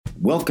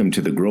Welcome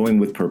to the Growing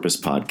with Purpose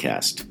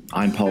podcast.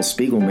 I'm Paul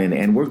Spiegelman,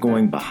 and we're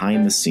going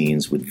behind the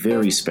scenes with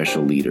very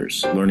special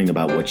leaders, learning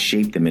about what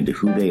shaped them into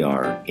who they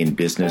are in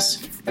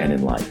business and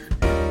in life.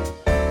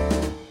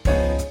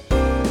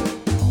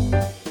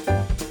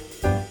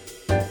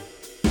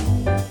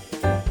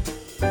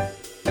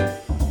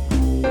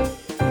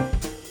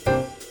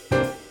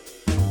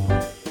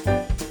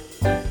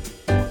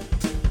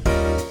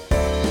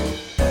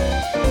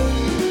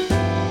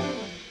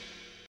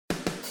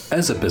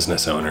 As a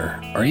business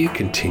owner, are you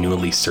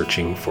continually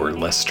searching for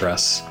less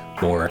stress,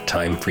 more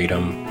time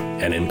freedom,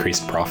 and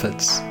increased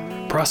profits?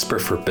 Prosper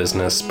for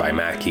Business by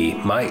Mackey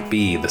might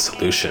be the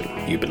solution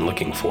you've been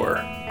looking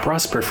for.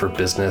 Prosper for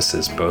Business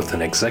is both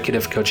an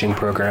executive coaching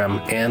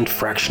program and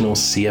fractional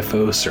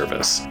CFO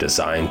service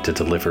designed to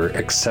deliver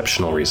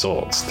exceptional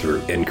results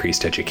through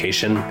increased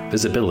education,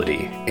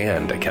 visibility,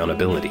 and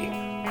accountability.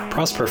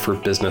 Prosper for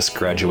Business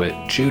graduate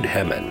Jude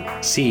Hemmen,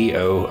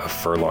 CEO of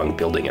Furlong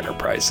Building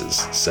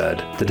Enterprises,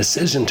 said, "The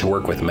decision to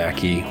work with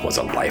Mackey was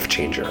a life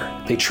changer.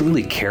 They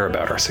truly care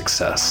about our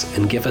success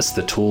and give us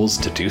the tools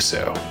to do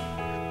so."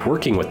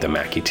 Working with the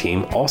Mackey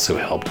team also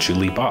helped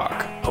Julie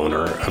Bach,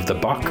 owner of the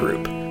Bach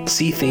Group,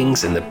 see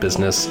things in the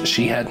business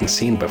she hadn't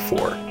seen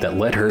before that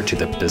led her to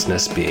the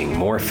business being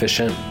more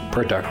efficient,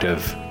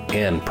 productive,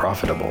 and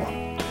profitable.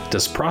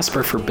 Does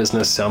Prosper for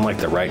Business sound like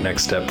the right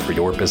next step for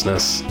your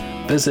business?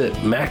 Visit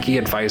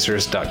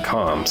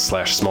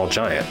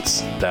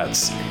mackeyadvisors.com/smallgiants.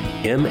 That's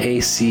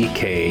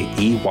MACKEY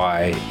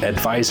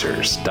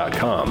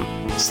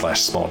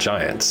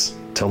advisors.com/smallgiants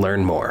to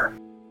learn more.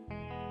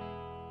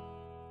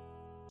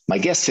 My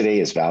guest today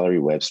is Valerie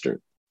Webster.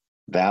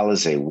 Val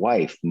is a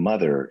wife,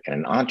 mother, and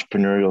an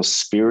entrepreneurial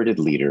spirited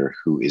leader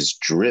who is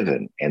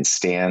driven and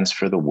stands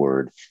for the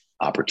word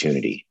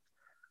opportunity.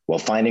 While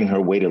finding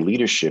her way to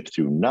leadership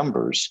through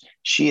numbers,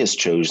 she has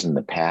chosen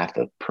the path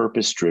of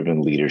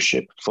purpose-driven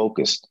leadership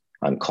focused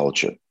on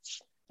culture.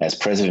 As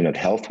president of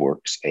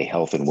HealthWorks, a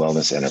health and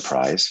wellness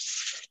enterprise,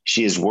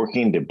 she is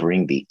working to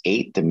bring the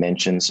 8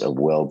 dimensions of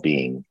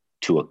well-being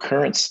to a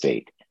current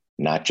state,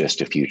 not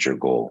just a future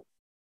goal.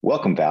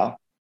 Welcome, Val.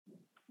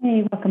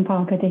 Hey, welcome,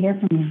 Paul. Good to hear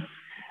from you.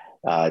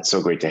 It's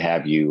so great to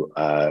have you.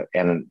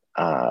 And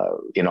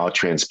in all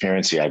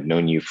transparency, I've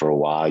known you for a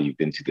while. You've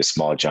been to the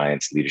Small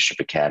Giants Leadership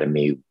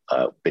Academy,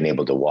 been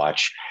able to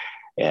watch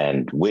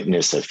and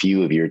witness a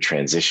few of your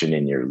transition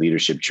in your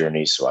leadership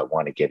journey. So I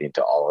want to get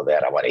into all of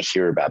that. I want to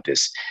hear about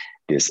this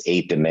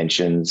 8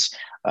 dimensions.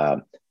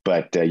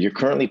 But you're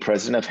currently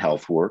president of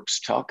HealthWorks.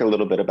 Talk a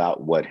little bit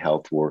about what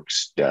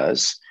HealthWorks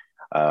does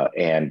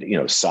and,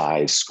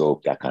 size,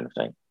 scope, that kind of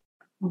thing.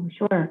 Oh,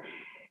 sure.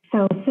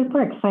 So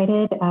super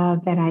excited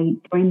that I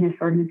joined this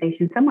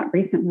organization somewhat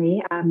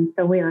recently.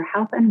 So we are a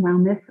health and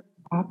wellness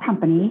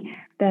company.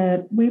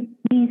 We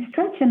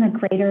stretch in the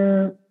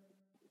greater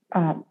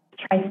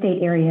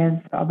tri-state areas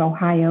of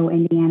Ohio,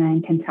 Indiana,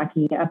 and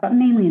Kentucky, but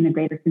mainly in the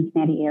greater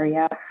Cincinnati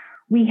area.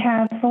 We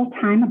have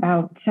full-time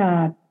about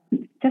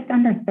just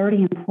under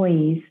 30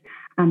 employees,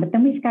 but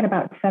then we've got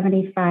about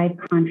 75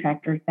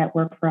 contractors that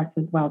work for us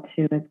as well,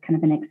 too, as kind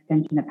of an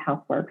extension of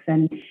HealthWorks.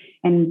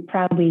 And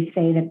proudly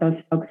say that those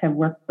folks have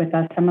worked with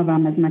us, some of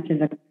them as much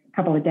as a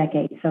couple of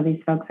decades. So these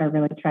folks are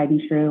really tried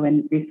and true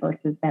and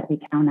resources that we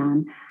count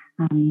on.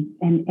 And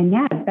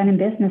yeah, it's been in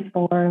business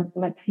for,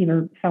 we're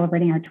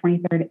celebrating our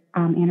 23rd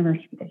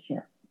anniversary this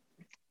year.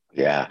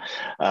 Yeah.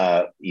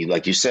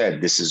 Like you said,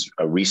 this is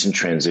a recent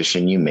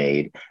transition you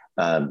made.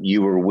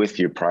 You were with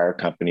your prior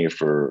company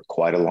for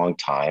quite a long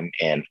time,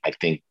 and I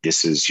think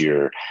this is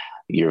your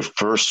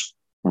first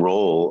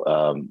role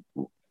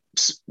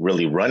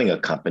really running a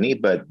company,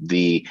 but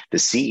the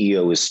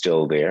CEO is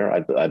still there.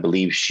 I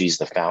believe she's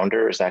the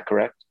founder. Is that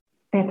correct?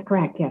 That's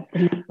correct, yes.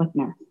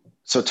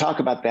 So talk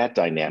about that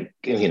dynamic.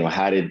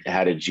 How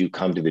did you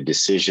come to the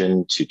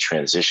decision to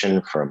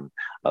transition from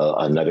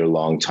another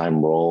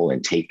long-time role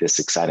and take this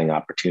exciting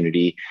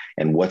opportunity?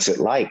 And what's it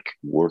like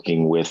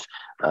working with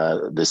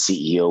the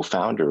CEO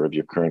founder of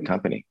your current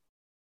company?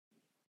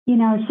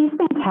 She's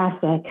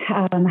fantastic.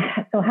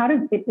 So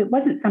it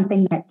wasn't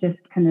something that just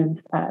kind of,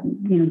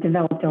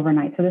 developed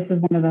overnight. So this is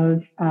one of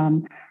those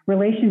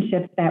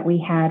relationships that we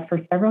had for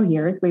several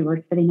years. We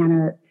were sitting on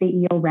a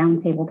CEO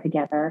roundtable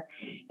together.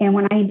 And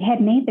when I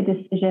had made the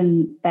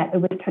decision that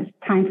it was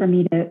time for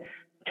me to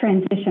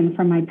transition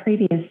from my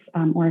previous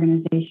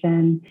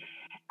organization,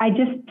 I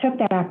just took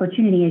that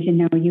opportunity. As you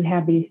know, you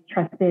have these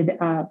trusted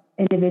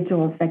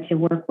individuals that you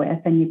work with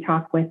and you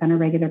talk with on a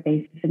regular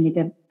basis and you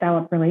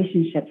develop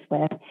relationships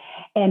with.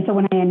 And so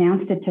when I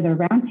announced it to the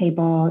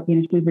roundtable,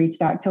 we reached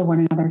out to one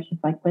another. She's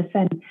like,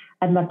 "Listen,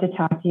 I'd love to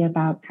talk to you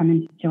about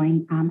coming to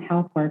join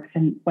HealthWorks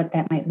and what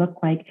that might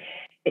look like."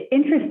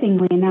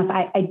 Interestingly enough,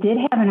 I did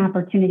have an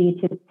opportunity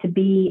to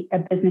be a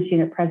business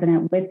unit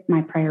president with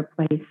my prior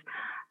place.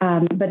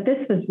 But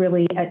this was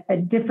really a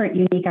different,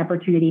 unique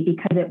opportunity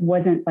because it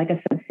wasn't like a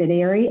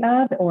subsidiary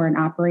of or an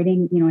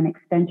operating, an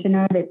extension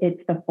of it.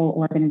 It's the full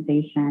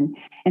organization.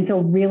 And so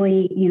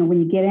really,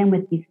 when you get in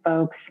with these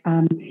folks,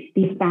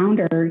 these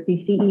founders,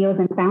 these CEOs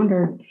and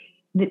founders,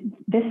 this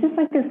is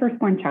like their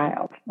firstborn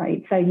child,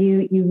 right? So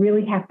you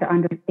really have to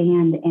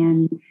understand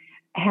and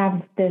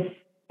have this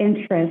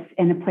interest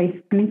in a place,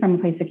 coming from a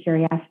place of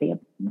curiosity of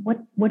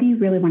what do you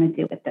really want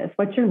to do with this?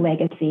 What's your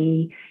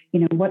legacy?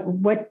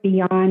 What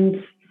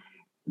beyond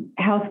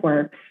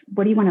HealthWorks,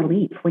 what do you want to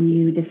leave when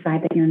you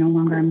decide that you're no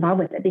longer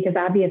involved with it? Because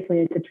obviously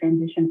it's a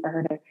transition for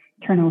her to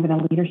turn over the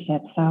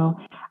leadership. So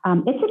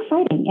it's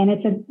exciting, and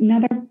it's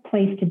another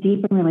place to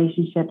deepen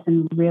relationships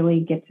and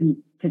really get to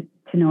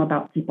know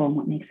about people and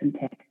what makes them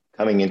tick.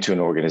 Coming into an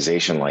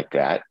organization like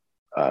that,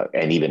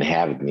 and even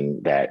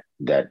having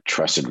that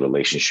trusted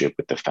relationship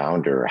with the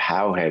founder,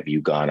 how have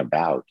you gone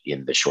about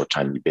in the short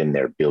time you've been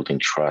there building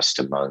trust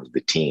among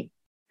the team?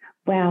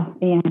 Well,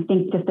 yeah, I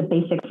think just a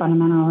basic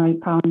fundamental, right,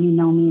 Paul? You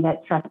know me,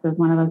 that trust is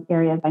one of those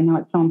areas. I know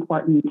it's so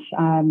important,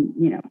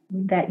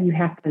 that you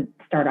have to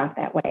start off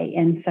that way.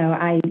 And so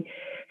I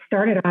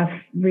started off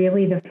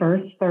really the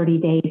first 30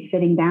 days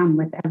sitting down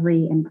with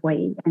every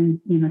employee and,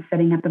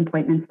 setting up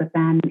appointments with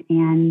them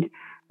and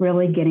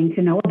really getting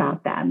to know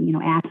about them,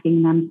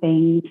 asking them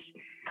things,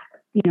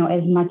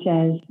 as much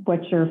as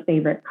what's your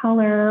favorite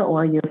color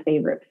or your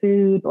favorite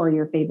food or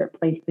your favorite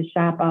place to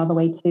shop, all the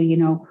way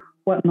to,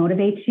 what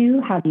motivates you?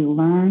 How do you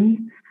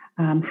learn?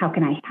 How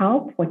can I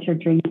help? What's your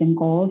dreams and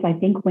goals? I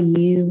think when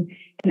you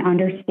can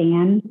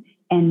understand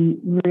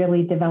and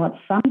really develop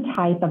some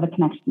type of a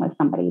connection with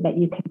somebody that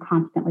you can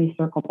constantly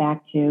circle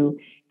back to,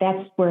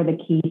 that's where the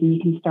key, and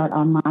you can start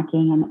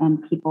unlocking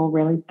and people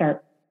really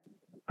start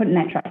putting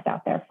that trust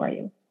out there for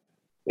you.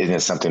 Isn't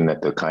it something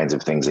that the kinds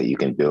of things that you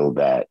can build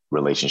that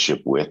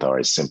relationship with are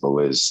as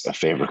simple as a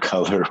favorite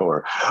color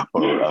or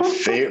a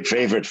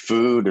favorite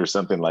food or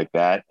something like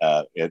that?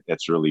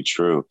 That's really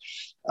true.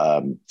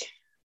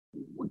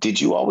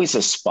 Did you always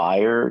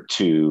aspire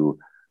to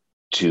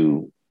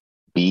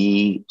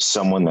be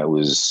someone that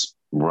was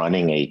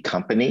running a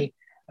company?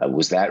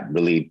 Was that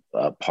really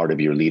part of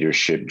your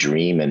leadership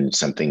dream and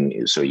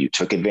something, so you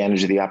took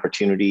advantage of the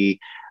opportunity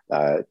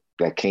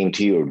that came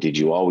to you, or did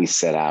you always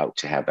set out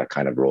to have that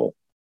kind of role?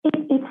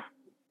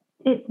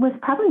 It was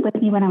probably with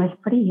me when I was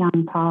pretty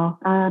young, Paul.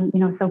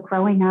 So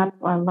growing up,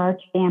 a large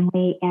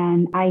family,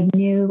 and I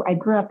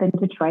grew up in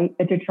Detroit,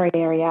 the Detroit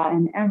area,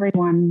 and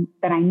everyone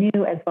that I knew,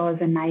 as well as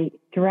in my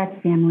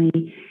direct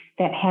family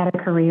that had a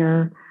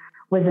career,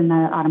 was in the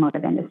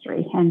automotive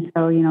industry. And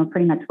so,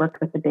 pretty much worked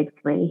with the big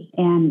three.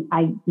 And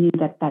I knew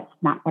that that's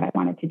not what I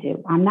wanted to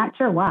do. I'm not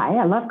sure why.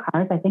 I love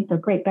cars. I think they're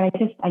great, but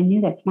I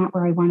knew that's not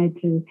where I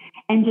wanted to.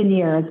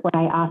 Engineer is what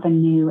I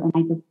often knew. And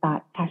I just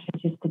thought, gosh, I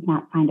just did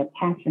not find a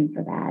passion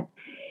for that.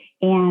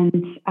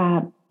 And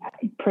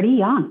pretty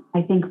young,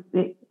 I think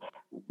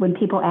when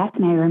people ask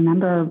me, I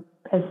remember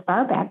as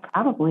far back,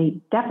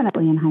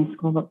 definitely in high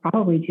school, but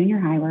probably junior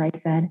high, where I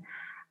said,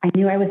 I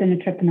knew I was an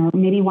entrepreneur,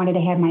 maybe wanted to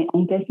have my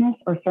own business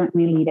or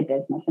certainly lead a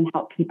business and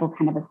help people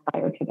kind of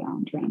aspire to their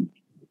own dreams.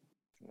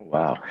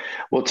 Wow.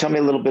 Well, tell me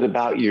a little bit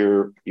about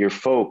your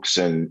folks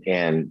and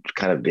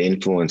kind of the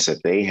influence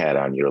that they had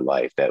on your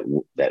life that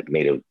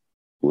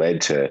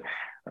led to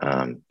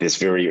this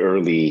very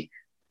early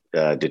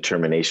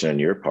determination on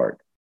your part.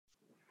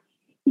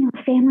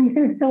 Families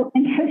are so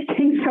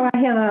interesting. So I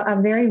have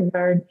a very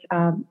large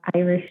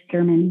Irish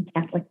German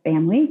Catholic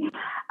family.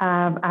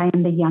 I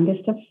am the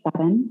youngest of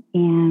 7,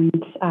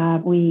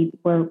 and we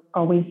were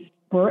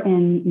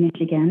in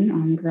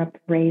Michigan. Grew up,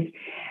 raised.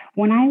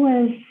 When I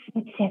was,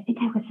 I think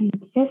I was in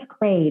 5th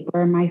grade,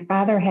 where my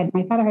father had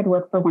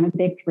worked for one of the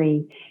big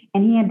three,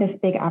 and he had this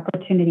big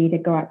opportunity to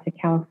go out to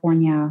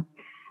California.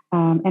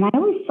 And I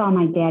always saw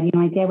my dad.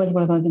 My dad was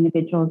one of those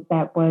individuals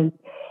that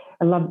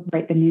I loved to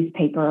write the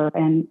newspaper,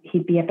 and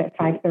he'd be up at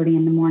 5:30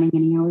 in the morning,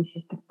 and he always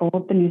used to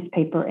fold the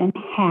newspaper in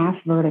half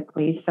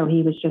vertically. So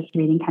he was just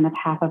reading kind of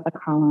half of the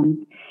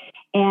columns,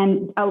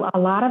 and a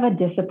lot of a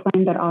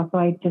discipline, but also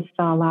I just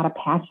saw a lot of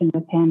passion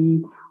with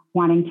him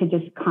wanting to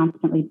just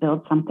constantly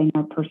build something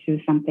or pursue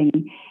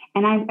something.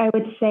 And I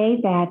would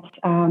say that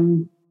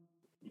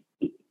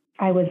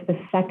I was the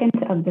second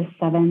of the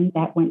 7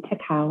 that went to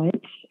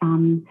college.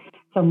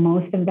 So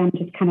most of them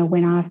just kind of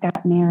went off,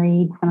 got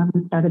married. Some of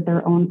them started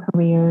their own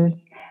careers,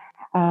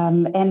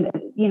 and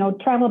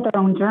traveled their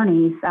own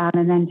journeys.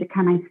 And then to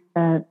kind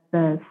of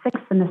the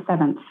 6th and the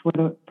 7th were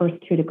the first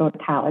 2 to go to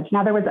college.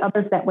 Now there was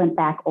others that went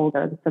back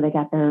older, so they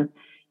got their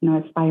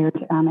aspired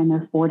in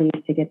their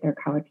 40s to get their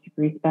college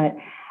degrees. But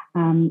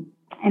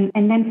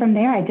and then from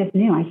there, I just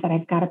knew. I said,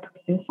 I've got to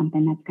pursue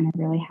something that's going to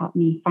really help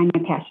me find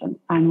my passion,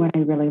 find what I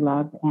really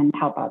love, and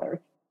help others.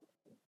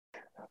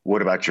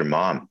 What about your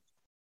mom?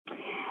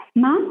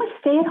 Mom was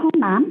stay-at-home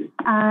mom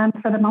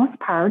for the most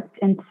part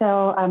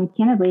until,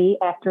 candidly,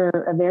 after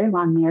a very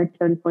long marriage,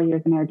 34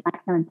 years of marriage, my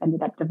parents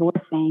ended up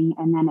divorcing.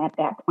 And then at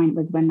that point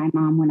was when my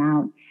mom went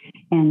out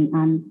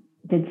and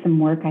did some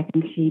work. I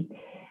think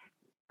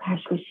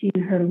was she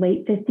in her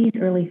late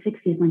 50s, early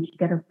 60s when she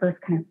got her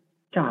first kind of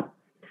job.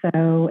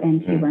 So,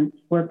 and she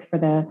worked for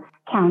the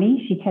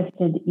county. She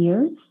tested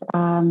ears,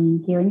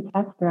 hearing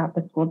tests throughout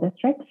the school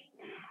districts.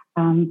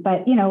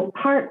 But,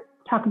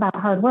 talk about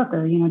hard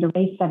worker, to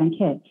raise 7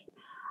 kids.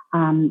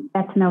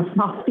 That's no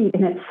small feat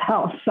in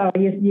itself. So,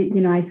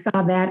 I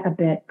saw that a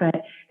bit,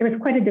 but there was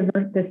quite a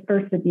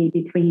diversity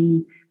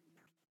between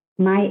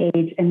my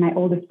age and my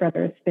oldest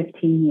brother is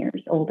 15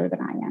 years older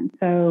than I am.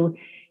 So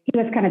he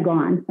was kind of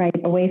gone, right,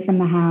 away from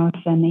the house,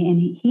 and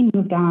he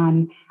moved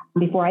on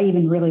before I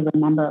even really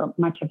remember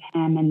much of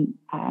him, and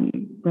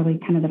really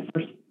kind of the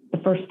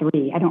first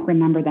three. I don't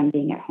remember them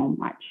being at home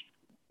much.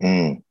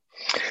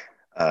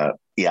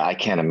 Yeah, I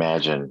can't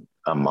imagine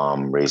a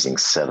mom raising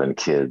 7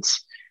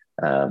 kids.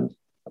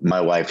 My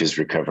wife is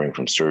recovering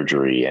from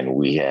surgery, and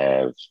we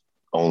have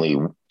only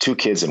 2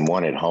 kids and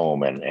 1 at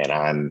home, and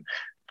I'm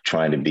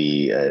trying to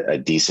be a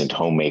decent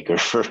homemaker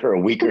for a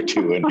week or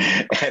 2. And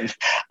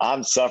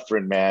I'm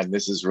suffering, man.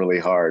 This is really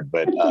hard,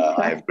 but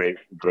I have great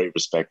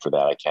respect for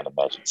that. I can't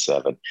imagine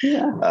 7.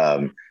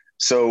 Yeah.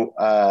 So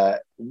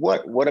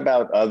what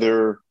about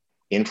other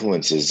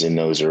influences in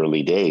those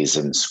early days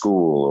in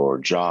school or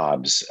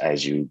jobs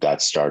as you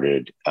got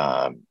started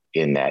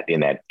in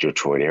that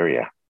Detroit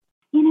area?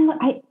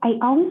 I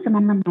always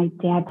remember my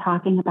dad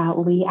talking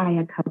about Lee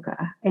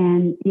Iacocca,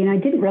 and, I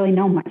didn't really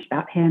know much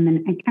about him,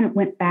 and I kind of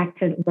went back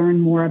to learn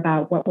more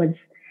about what was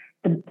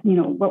the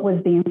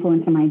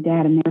influence of my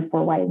dad, and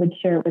therefore why he would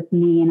share it with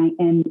me.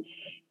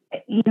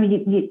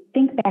 You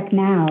think back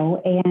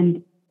now,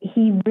 and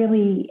he's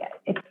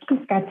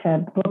got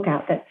a book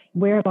out that's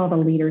Where Have All the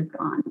Leaders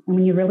Gone? And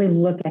when you really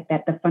look at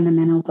that, the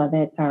fundamentals of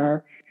it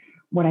are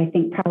what I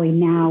think probably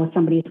now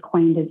somebody's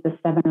coined as the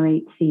 7 or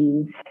 8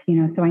 C's.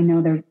 So I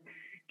know there's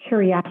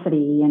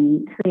curiosity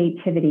and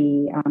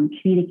creativity,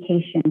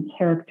 communication,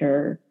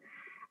 character,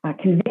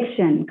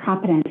 conviction,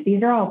 competence.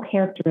 These are all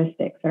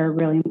characteristics that are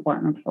really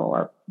important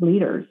for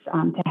leaders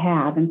to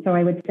have. And so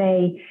I would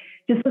say,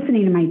 just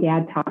listening to my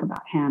dad talk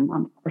about him,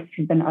 of course,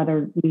 there's been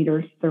other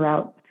leaders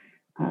throughout,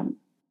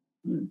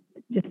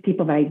 just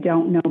people that I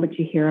don't know, but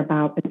you hear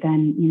about, but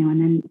then,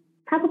 and then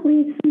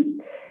probably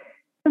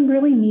some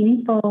really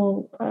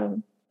meaningful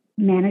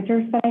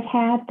managers that I've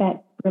had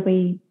that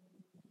really,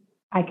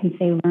 I can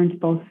say, learned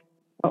both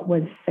what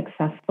was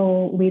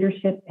successful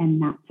leadership and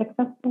not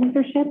successful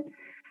leadership.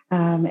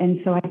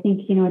 And so I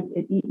think,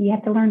 you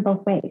have to learn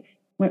both ways,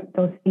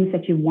 those things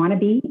that you want to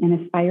be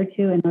and aspire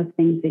to, and those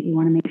things that you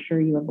want to make sure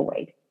you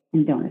avoid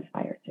and don't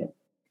aspire to.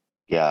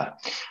 Yeah.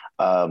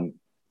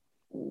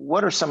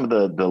 What are some of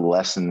the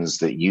lessons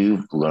that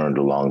you've learned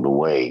along the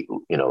way,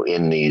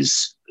 in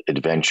these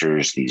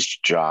adventures, these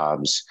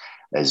jobs,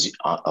 as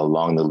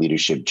along the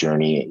leadership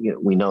journey?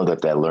 We know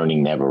that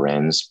learning never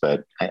ends,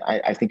 but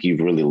I think you've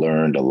really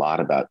learned a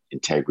lot about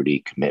integrity,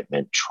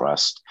 commitment,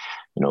 trust.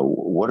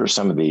 What are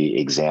some of the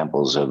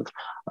examples of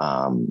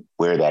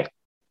where that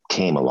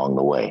came along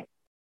the way?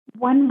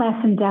 One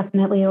lesson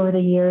definitely over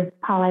the years,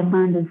 Paul, I've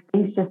learned is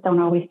things just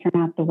don't always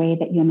turn out the way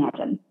that you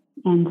imagine.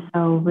 And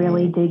so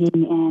really digging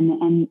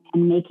in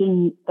and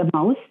making the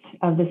most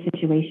of the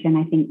situation,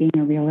 I think being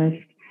a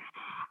realist.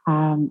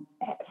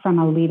 From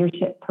a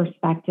leadership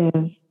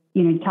perspective,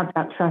 you talked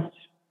about trust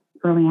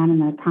early on in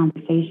the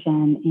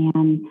conversation,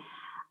 and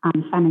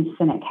Simon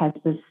Sinek has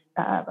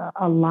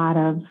a lot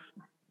of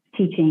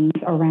teachings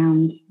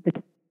around the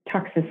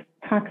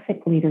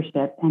toxic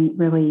leadership and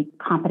really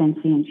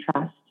competency and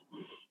trust.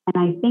 And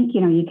I think,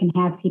 you can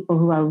have people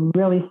who are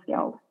really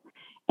skilled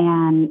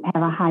and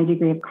have a high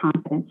degree of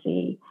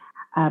competency,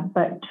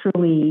 but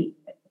truly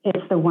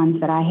it's the ones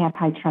that I have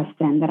high trust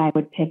in that I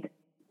would pick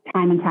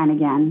time and time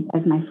again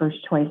as my first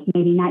choice.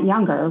 Maybe not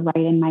younger, right,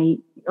 in my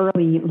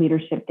early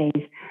leadership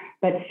days,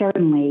 but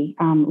certainly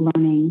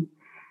learning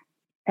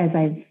as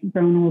I've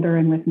grown older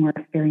and with more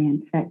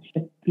experience that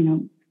just,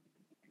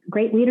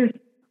 great leaders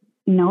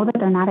know that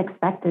they're not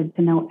expected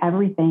to know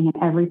everything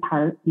in every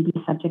part and be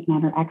subject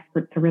matter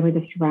experts, to really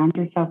just surround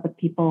yourself with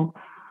people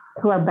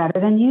who are better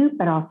than you,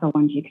 but also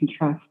ones you can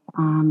trust.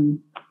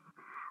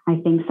 I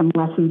think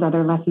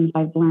other lessons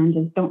I've learned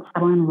is don't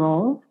settle in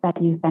roles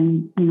that you've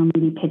been,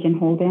 maybe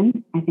pigeonholed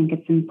in. I think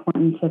it's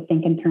important to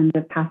think in terms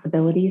of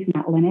possibilities,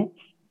 not limits.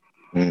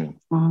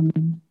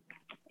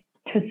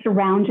 To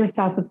surround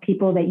yourself with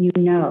people that you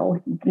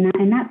know,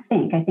 and not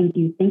think. I think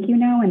you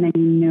know, and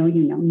then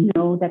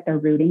know that they're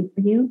rooting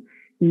for you,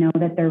 know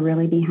that they're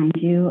really behind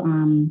you,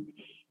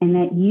 and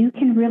that you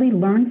can really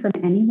learn from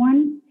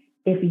anyone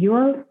if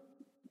you're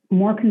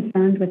more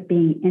concerned with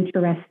being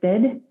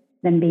interested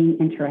than being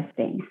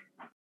interesting.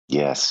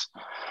 Yes.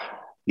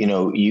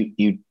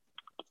 You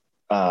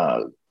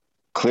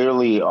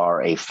clearly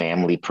are a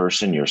family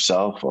person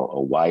yourself,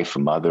 a wife, a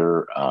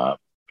mother,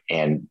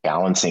 and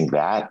balancing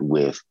that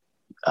with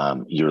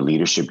your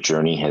leadership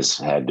journey has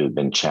had to have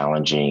been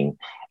challenging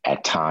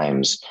at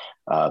times.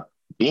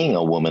 Being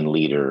a woman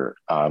leader,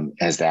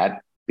 has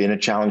that been a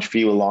challenge for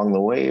you along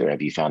the way, or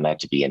have you found that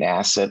to be an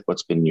asset?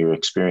 What's been your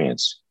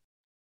experience?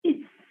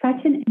 It's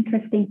such an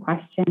interesting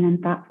question and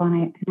thoughtful,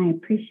 and I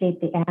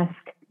appreciate the ask.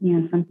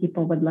 Some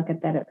people would look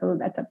at that as, oh,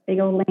 that's a big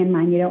old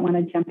landmine you don't want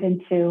to jump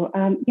into,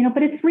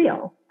 but it's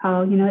real.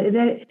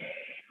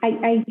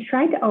 I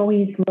try to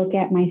always look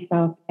at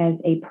myself as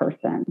a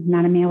person,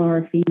 not a male or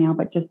a female,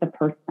 but just a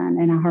person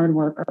and a hard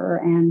worker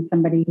and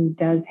somebody who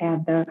does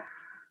have the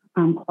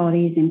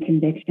qualities and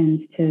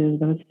convictions to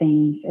those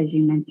things, as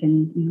you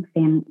mentioned,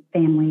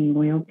 family,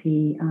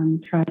 loyalty,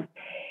 trust.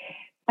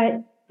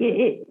 But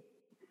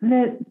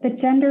the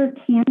gender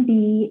can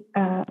be,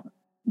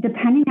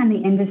 depending on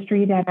the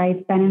industry that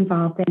I've been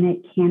involved in,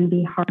 it can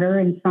be harder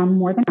in some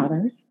more than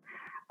others.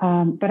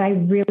 But I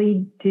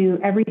really do,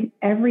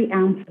 every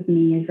ounce of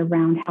me is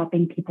around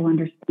helping people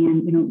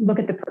understand, look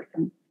at the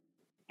person.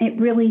 It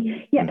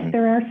really, yes,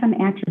 there are some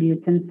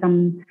attributes and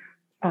some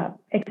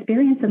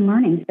experience and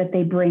learnings that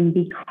they bring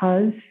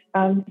because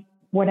of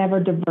whatever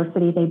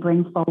diversity they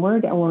bring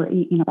forward, or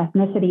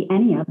ethnicity,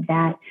 any of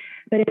that.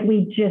 But if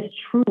we just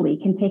truly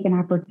can take an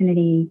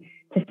opportunity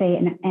to say,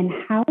 and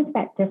how is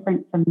that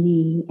different from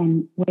me,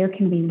 and where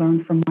can we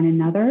learn from one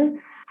another?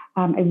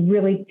 I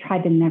really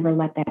tried to never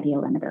let that be a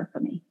limiter for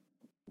me.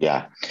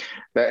 Yeah,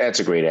 that's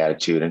a great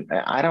attitude. And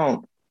I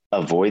don't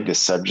avoid the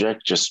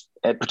subject, just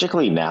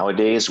particularly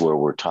nowadays where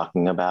we're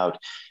talking about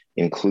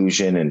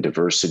inclusion and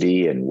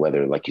diversity, and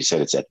whether, like you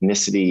said, it's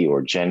ethnicity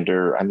or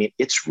gender. I mean,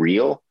 it's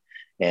real,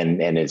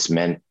 and it's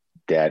meant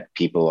that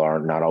people are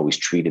not always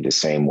treated the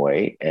same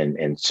way,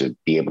 and to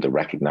be able to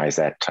recognize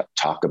that,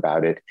 talk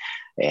about it,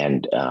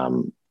 and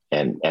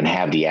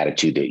have the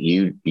attitude that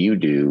you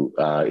do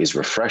is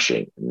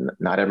refreshing.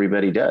 Not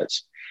everybody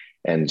does.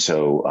 And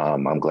so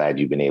I'm glad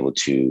you've been able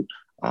to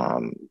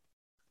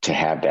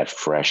have that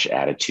fresh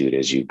attitude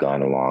as you've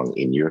gone along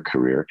in your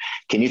career.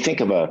 Can you think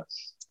of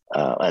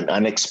an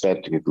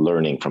unexpected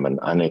learning from an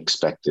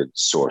unexpected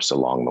source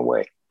along the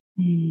way?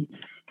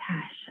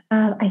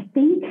 I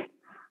think,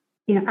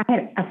 I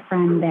had a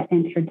friend that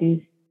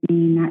introduced me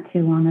not too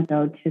long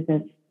ago to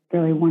this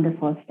really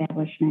wonderful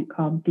establishment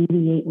called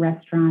DV8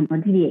 Restaurant, or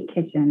DV8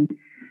 Kitchen,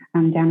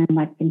 down in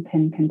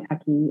Lexington,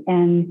 Kentucky.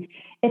 And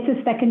it's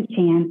a second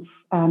chance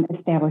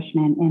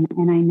establishment.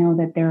 And I know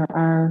that there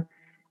are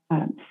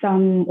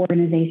some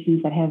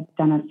organizations that have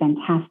done a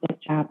fantastic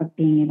job of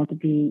being able to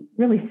be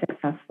really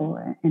successful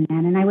in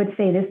that. And I would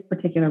say this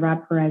particular,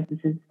 Rob Perez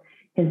is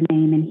his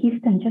name, and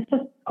he's done just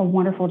a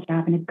wonderful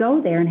job. And to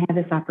go there and have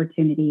this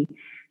opportunity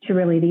to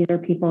really, these are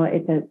people,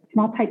 it's a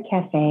small type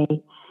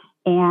cafe.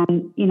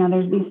 And,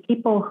 there's these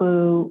people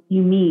who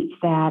you meet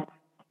that,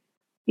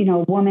 a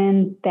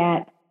woman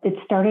that it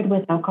started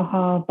with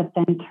alcohol, but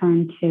then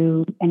turned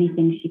to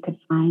anything she could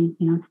find,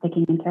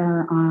 sticking into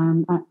her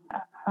arm.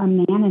 A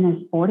man in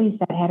his 40s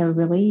that had a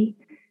really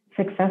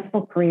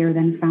successful career,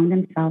 then found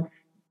himself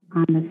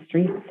on the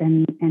streets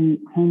and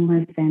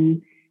homeless,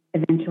 and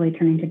eventually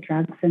turning to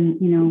drugs,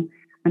 and,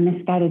 a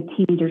misguided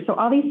teenager. So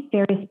all these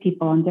various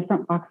people in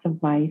different walks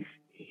of life.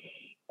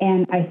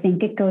 And I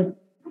think it goes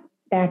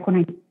back, when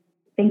I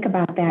think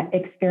about that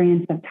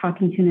experience of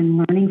talking to them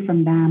and learning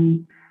from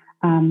them,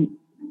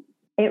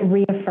 it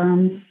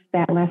reaffirms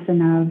that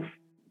lesson of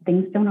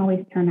things don't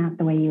always turn out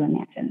the way you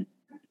imagine.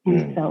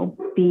 And so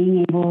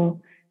being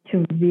able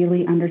to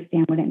really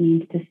understand what it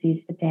means to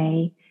seize the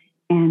day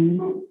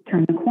and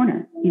turn the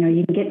corner.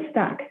 You can get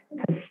stuck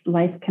because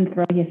life can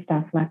throw you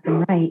stuff left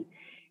and right,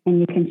 and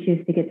you can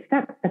choose to get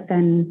stuck. But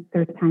then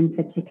there's times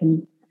that you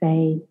can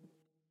say,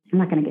 I'm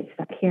not going to get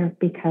stuck here,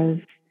 because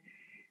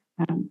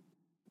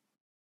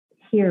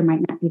here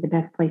might not be the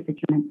best place that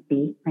you're meant to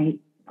be, right?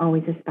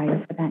 Always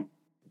aspire for that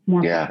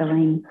more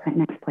fulfilling, that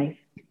next place.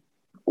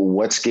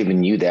 What's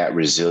given you that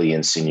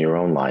resilience in your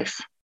own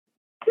life?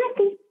 I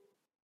think,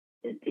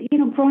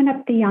 growing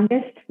up the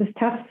youngest was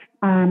tough.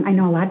 I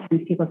know a lot of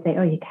times people say,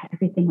 oh, you got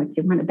everything what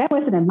you wanted. That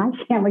wasn't in my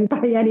family by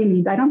any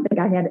means. I don't think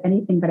I had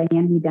anything but a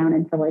hand-me-down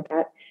until I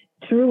got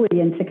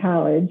truly into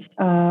college,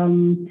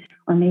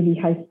 or maybe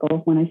high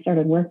school when I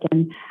started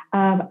working.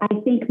 I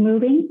think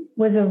moving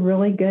was a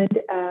really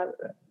good,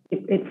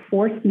 it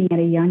forced me at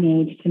a young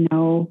age to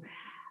know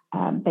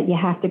that you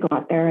have to go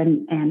out there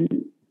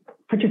and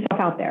put yourself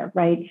out there,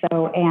 right?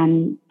 So,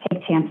 and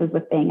take chances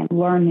with things and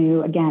learn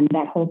new, again,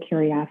 that whole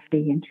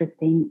curiosity,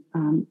 interesting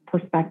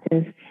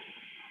perspective.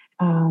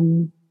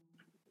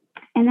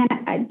 And then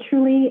I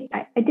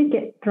did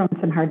get thrown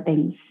some hard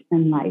things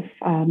in life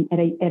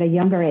at a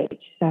younger age.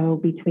 So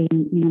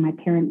between, my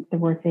parents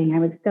divorcing, I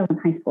was still in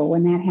high school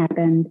when that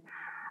happened.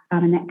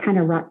 And that kind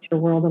of rocked your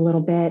world a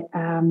little bit.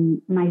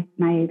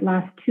 My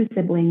last two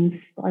siblings,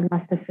 I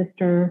lost a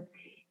sister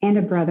and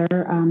a brother.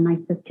 My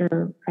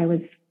sister,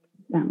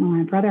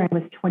 my brother, I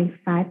was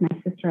 25.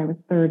 My sister, I was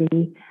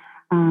 30.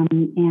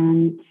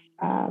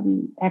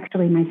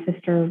 Actually, my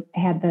sister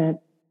had the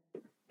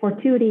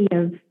fortuity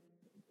of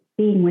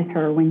being with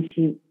her when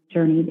she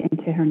journeyed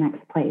into her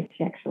next place.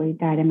 She actually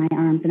died in my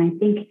arms. And I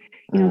think,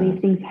 these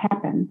things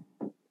happen,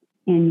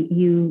 and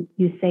you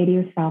say to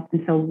yourself,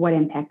 and so what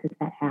impact does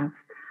that have?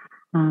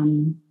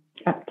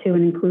 Up to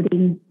and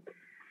including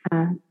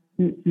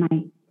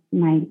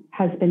my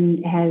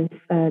husband has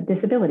a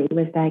disability,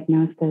 was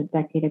diagnosed a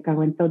decade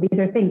ago. And so these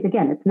are things,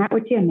 again, it's not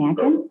what you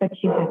imagine, but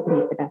you have to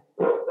make the best.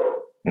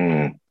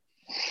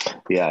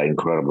 Yeah,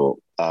 incredible.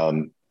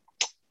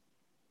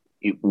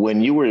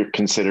 When you were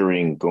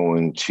considering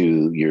going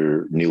to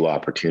your new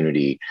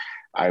opportunity,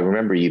 I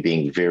remember you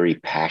being very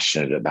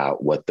passionate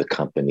about what the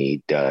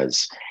company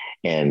does.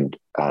 And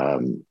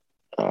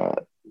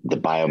the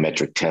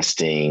biometric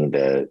testing,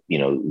 the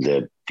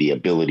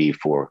ability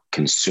for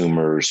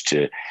consumers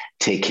to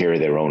take care of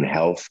their own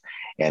health.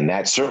 And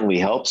that certainly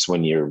helps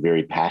when you're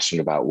very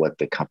passionate about what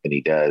the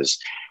company does.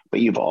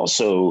 But you've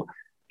also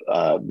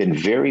been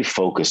very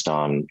focused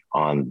on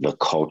the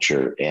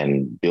culture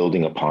and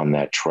building upon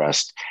that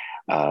trust.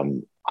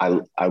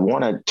 I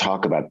want to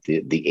talk about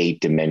the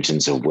 8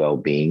 dimensions of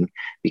well-being,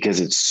 because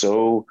it's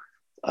so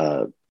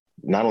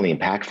not only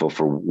impactful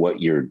for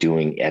what you're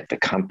doing at the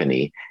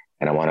company,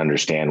 and I want to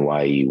understand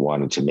why you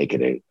wanted to make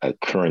it a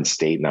current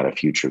state, not a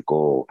future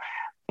goal.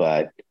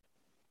 But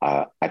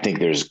I think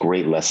there's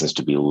great lessons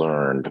to be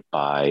learned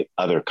by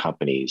other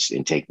companies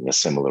in taking a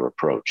similar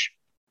approach.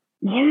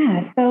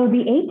 Yeah, so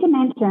the 8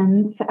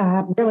 dimensions,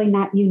 really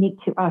not unique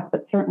to us,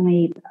 but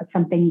certainly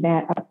something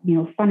that,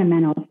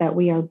 fundamentals that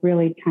we are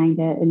really trying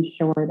to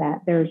ensure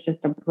that there's just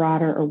a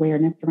broader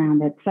awareness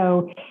around it.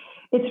 So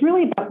it's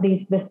really about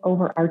this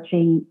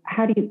overarching,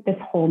 this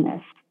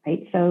wholeness,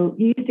 right? So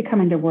you used to come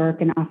into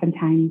work, and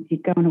oftentimes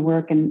you'd go into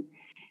work, and,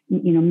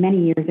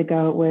 many years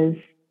ago, it was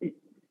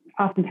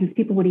oftentimes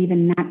people would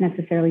even not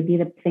necessarily be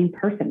the same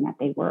person that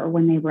they were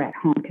when they were at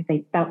home, because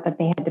they felt that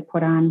they had to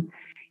put on,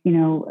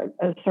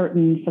 a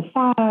certain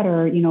facade,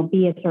 or,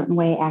 be a certain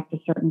way, act a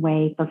certain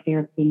way for fear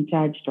of being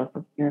judged, or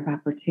for fear of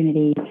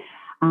opportunity,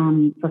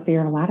 for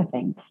fear of a lot of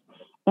things.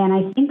 And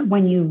I think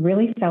when you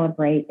really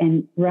celebrate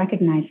and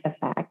recognize the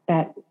fact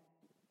that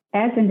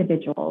as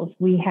individuals,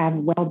 we have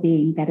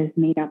well-being that is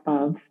made up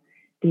of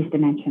these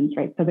dimensions,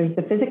 right? So there's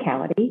the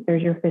physicality,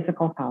 there's your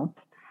physical health,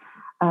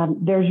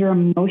 there's your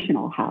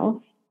emotional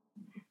health,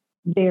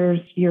 there's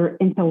your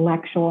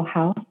intellectual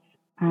health,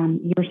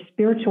 your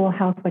spiritual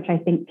health, which I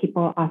think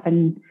people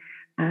often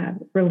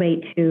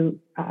relate to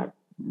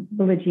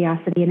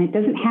religiosity, and it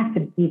doesn't have to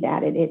be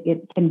that.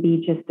 It can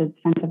be just a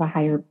sense of a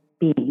higher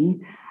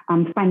being.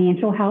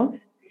 Financial health,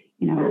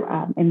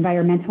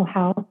 environmental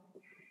health,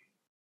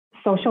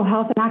 social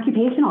health, and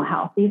occupational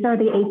health. These are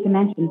the 8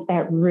 dimensions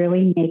that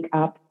really make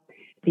up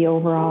the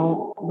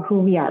overall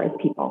who we are as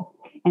people.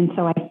 And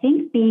so I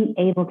think being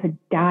able to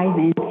dive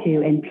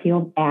into and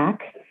peel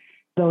back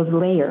those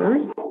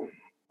layers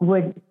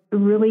would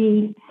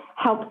really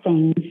help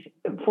things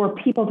for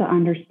people to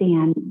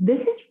understand this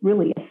is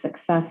really a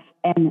success.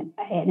 And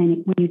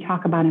when you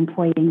talk about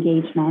employee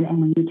engagement,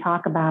 and when you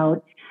talk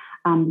about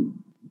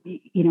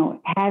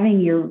having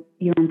your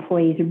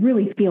employees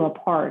really feel a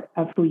part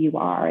of who you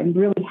are and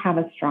really have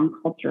a strong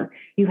culture,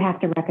 you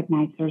have to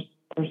recognize there's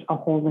a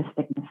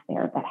holisticness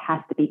there that has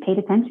to be paid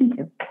attention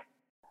to.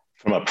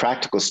 From a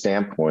practical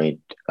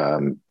standpoint,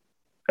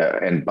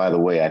 and by the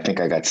way, I think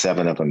I got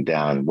 7 of them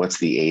down. What's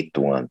the 8th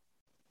one?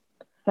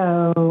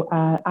 So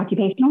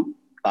occupational.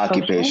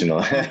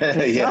 Occupational.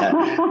 Yeah,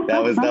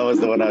 that was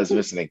the one I was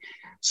missing.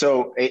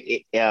 So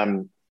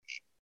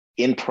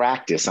in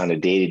practice, on a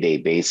day-to-day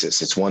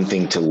basis, it's one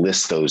thing to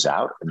list those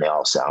out, and they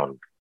all sound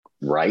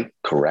right,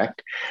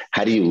 correct.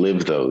 How do you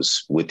live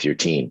those with your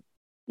team?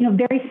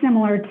 Very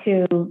similar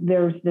to,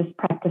 there's this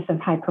practice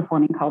of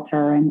high-performing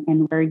culture,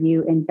 and where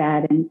you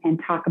embed and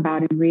talk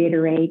about and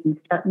reiterate and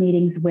start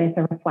meetings with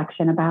a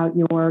reflection about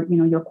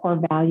your core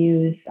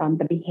values,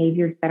 the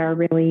behaviors that are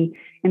really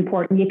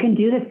important. You can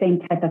do the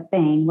same type of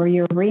thing where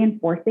you're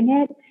reinforcing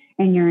it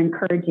and you're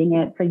encouraging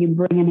it. So you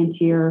bring them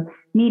into your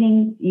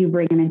meetings, you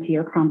bring them into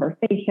your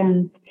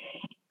conversations.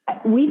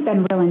 We've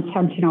been real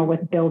intentional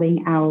with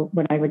building out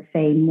what I would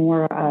say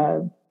more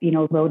of,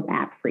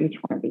 roadmap for each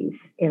one of these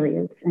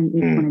areas and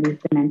each one of these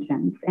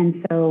dimensions.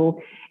 And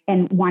so,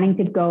 and wanting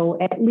to go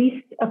at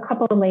least a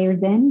couple of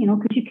layers in,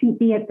 because you can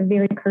be at the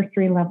very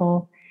cursory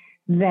level,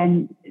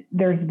 then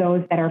there's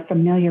those that are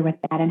familiar with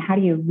that. And how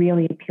do you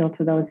really appeal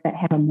to those that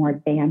have a more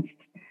advanced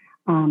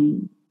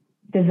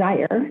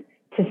desire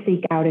to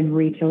seek out and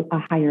reach a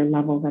higher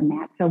level than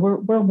that? So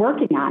we're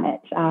working on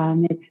it.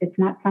 It's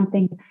not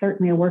something, it's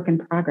certainly a work in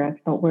progress,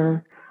 but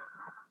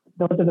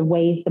those are the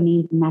ways, the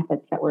means, and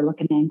methods that we're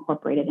looking to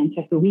incorporate it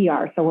into who we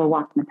are. So we're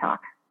walking the talk.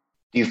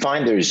 Do you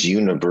find there's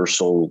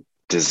universal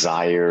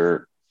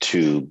desire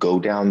to go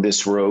down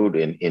this road,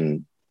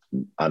 and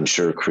I'm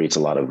sure it creates a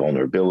lot of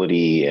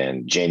vulnerability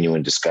and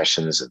genuine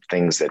discussions of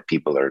things that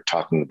people are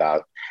talking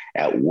about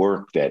at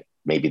work that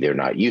maybe they're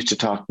not used to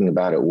talking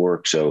about at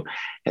work? So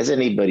has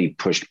anybody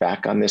pushed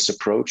back on this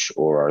approach,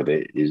 or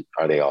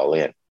are they all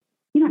in?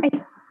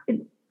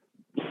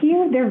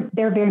 Here,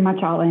 they're very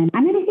much all in.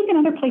 I think in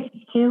other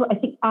places too, I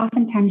think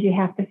oftentimes you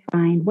have to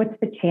find what's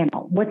the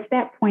channel, what's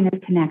that point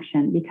of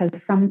connection, because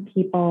some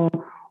people,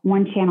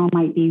 one channel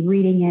might be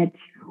reading it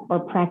or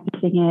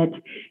practicing it.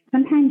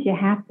 Sometimes you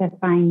have to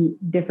find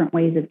different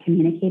ways of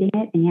communicating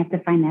it, and you have to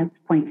find those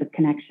points of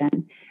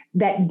connection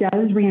that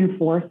does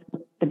reinforce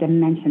what the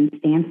dimension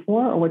stands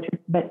for,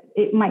 but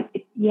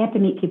you have to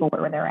meet people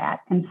where they're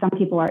at, and some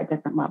people are at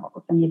different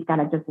levels, and you've got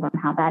to just learn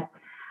how that.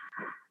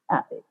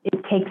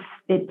 It takes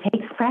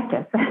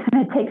practice.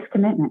 It takes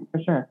commitment,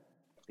 for sure.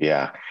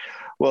 Yeah.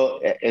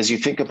 Well, as you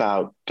think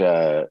about,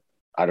 are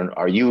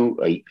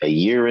you a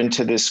year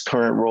into this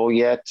current role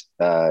yet?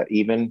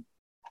 Even?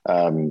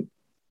 Not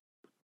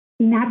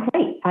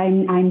quite.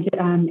 I'm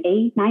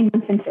 9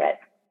 months into it.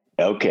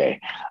 Okay.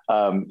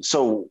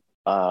 So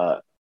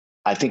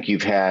I think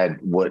you've had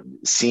what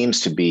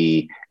seems to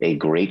be a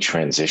great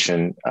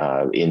transition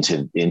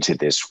into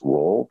this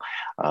role,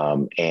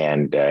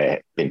 and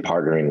been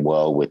partnering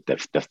well with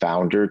the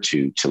founder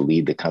to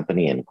lead the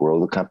company and grow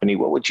the company.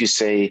 What would you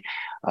say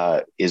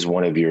is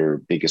one of your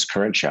biggest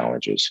current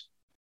challenges?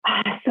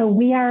 So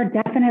we are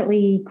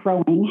definitely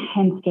growing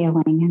and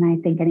scaling. And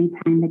I think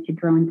anytime that you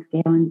grow and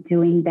scale and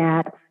doing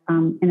that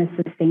in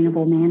a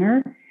sustainable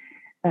manner,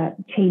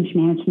 change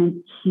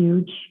management,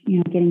 huge,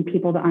 getting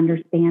people to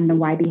understand the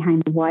why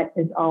behind the what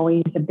is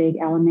always a big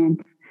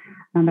element.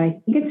 But I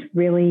think it's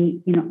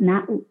really,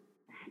 not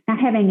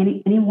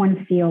having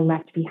anyone feel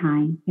left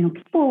behind.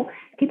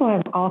 People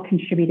have all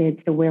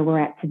contributed to where we're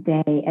at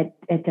today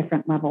at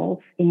different levels.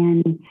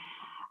 And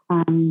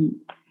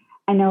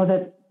I know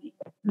that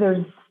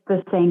there's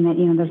the saying that,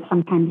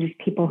 there's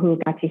people who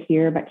got to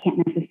hear but can't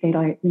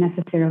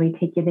necessarily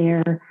take you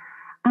there.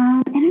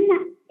 And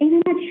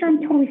I'm not sure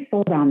I'm totally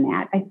sold on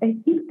that. I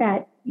think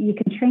that you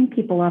can train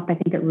people up. I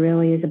think it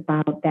really is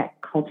about that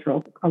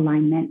cultural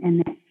alignment, and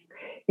that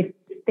if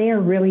they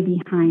are really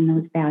behind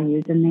those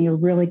values and they are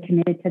really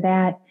committed to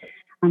that,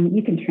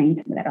 you can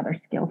train some of that other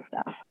skill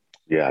stuff.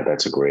 Yeah,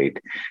 that's a great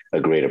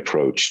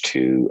approach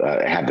to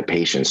have the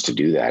patience to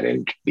do that,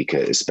 and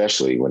because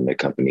especially when the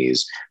company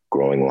is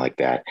growing like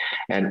that,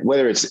 and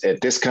whether it's at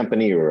this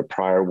company or a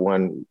prior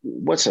one,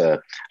 what's a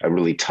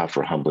really tough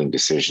or humbling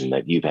decision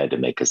that you've had to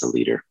make as a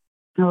leader?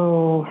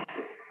 Oh,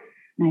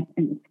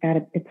 it's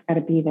got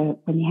to be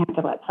when you have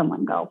to let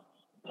someone go.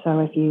 So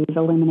if you've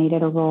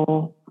eliminated a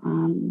role,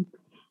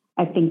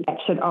 I think that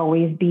should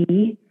always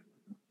be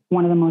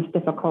one of the most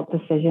difficult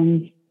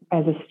decisions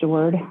as a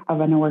steward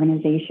of an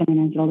organization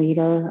and as a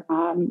leader.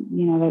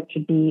 That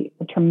should be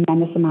a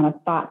tremendous amount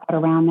of thought put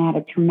around that,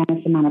 a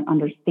tremendous amount of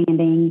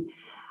understanding.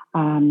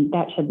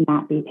 That should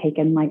not be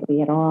taken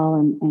lightly at all,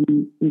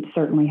 and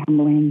certainly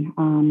humbling.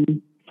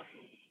 And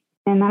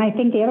then I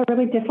think the other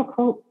really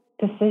difficult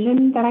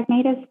decision that I've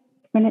made is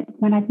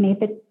when I've made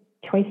the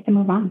choice to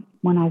move on,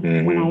 when I've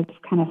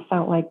kind of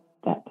felt like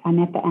that I'm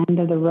at the end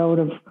of the road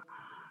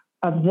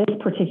of this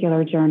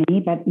particular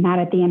journey, but not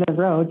at the end of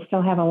the road,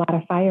 still have a lot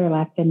of fire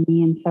left in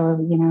me. And so,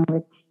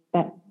 it's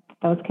that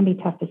those can be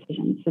tough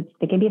decisions.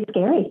 They can be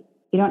scary.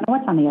 You don't know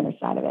what's on the other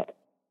side of it.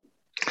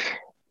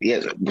 Yeah.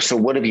 So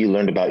what have you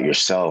learned about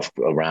yourself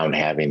around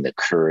having the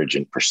courage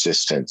and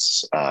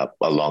persistence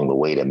along the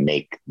way to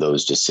make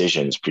those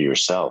decisions for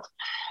yourself,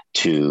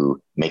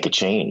 to make a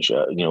change,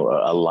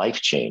 a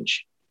life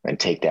change, and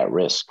take that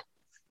risk?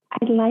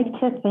 I'd like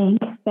to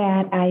think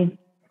that I've,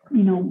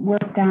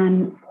 worked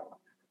on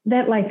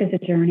that. Life is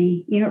a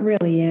journey, it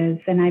really is.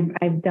 And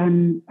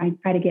I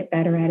try to get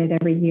better at it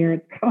every year.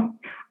 It's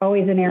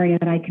always an area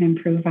that I can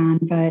improve on,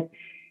 but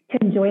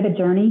to enjoy the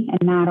journey and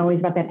not always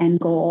about that end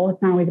goal.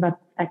 It's not always about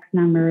the X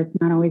number. It's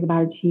not always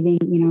about achieving,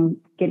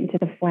 getting to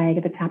the flag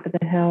at the top of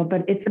the hill,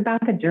 but it's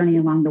about the journey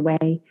along the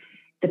way,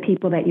 the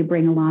people that you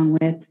bring along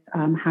with,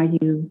 how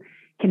you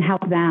can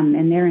help them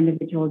in their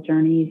individual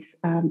journeys,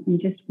 and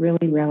just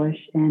really relish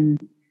in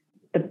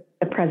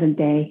the present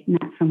day,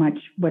 not so much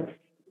what's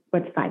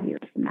 5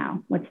 years from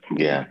now, what's 10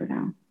 years from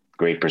now.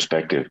 Great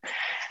perspective.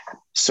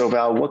 So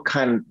Val, what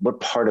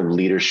part of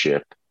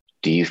leadership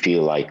do you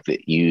feel like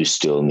that you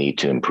still need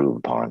to improve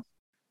upon?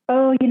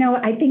 Oh,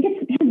 I think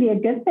it's going to be a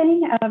good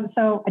thing.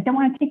 So I don't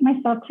want to take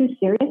myself too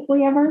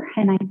seriously ever.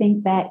 And I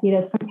think that,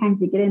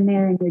 sometimes you get in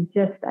there and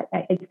you're just,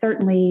 it's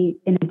certainly,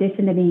 in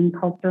addition to being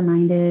culture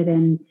minded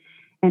and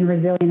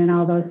resilient and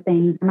all those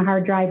things, I'm a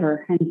hard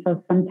driver. And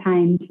so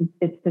sometimes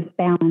it's this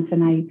balance.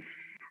 And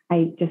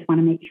I just want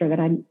to make sure that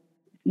I'm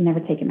never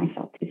taking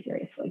myself too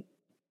seriously.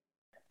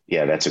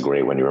 Yeah, that's a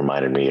great one. You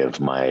reminded me of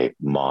my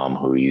mom,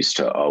 who used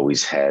to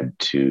always had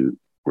to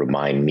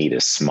remind me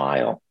to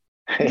smile.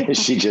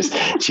 she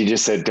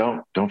just said,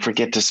 don't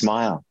forget to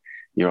smile.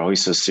 You're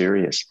always so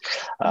serious.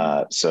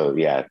 So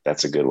yeah,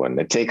 that's a good one.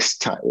 It takes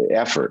time,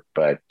 effort,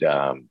 but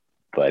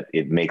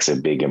it makes a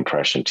big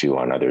impression too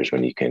on others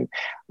when you can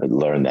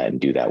learn that and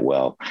do that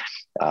well.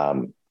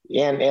 And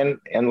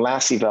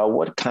lastly, Val,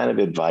 what kind of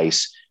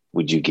advice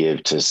would you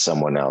give to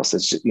someone else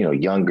that's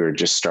younger,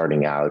 just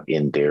starting out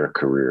in their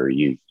career?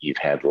 You've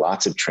had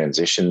lots of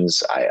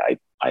transitions. I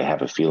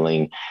have a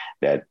feeling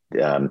that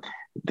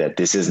that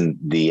this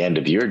isn't the end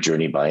of your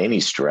journey by any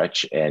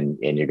stretch, and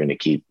you're going to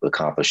keep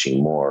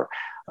accomplishing more.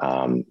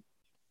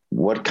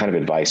 What kind of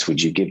advice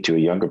would you give to a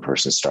younger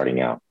person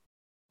starting out?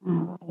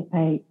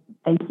 I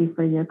thank you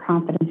for your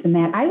confidence in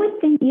that. I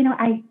would think,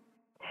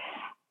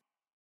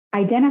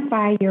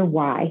 identify your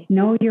why,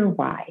 know your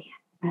why.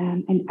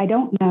 And I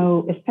don't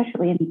know,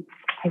 especially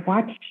I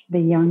watch the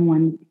young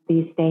ones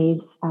these days,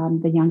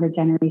 the younger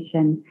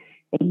generation,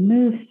 they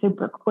move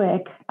super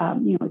quick.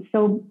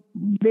 So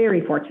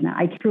very fortunate.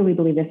 I truly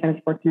believe this. I was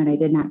fortunate I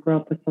did not grow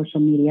up with social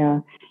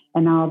media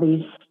and all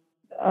these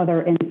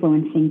other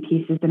influencing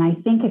pieces. And I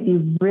think if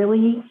you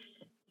really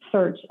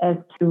search as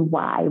to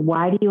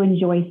why do you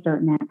enjoy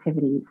certain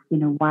activities?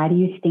 Why do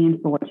you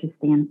stand for what you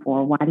stand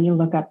for? Why do you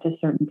look up to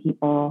certain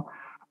people?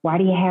 Why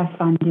do you have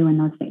fun doing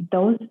those things?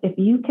 Those, if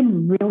you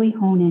can really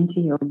hone into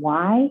your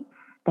why,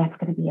 that's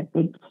going to be a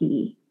big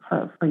key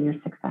for your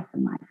success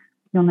in life.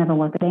 You'll never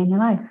work a day in your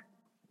life.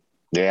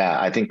 Yeah,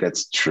 I think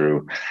that's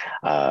true.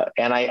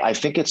 And I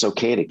think it's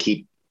okay to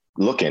keep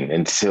looking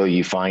until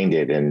you find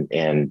it.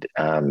 And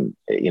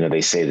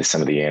they say that some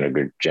of the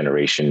younger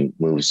generation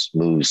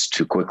moves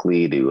too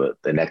quickly to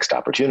the next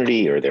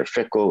opportunity, or they're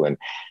fickle. And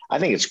I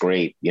think it's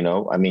great.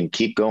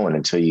 Keep going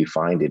until you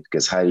find it,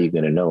 because how are you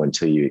going to know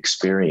until you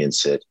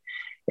experience it?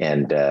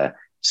 And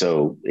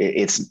so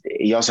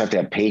you also have to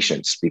have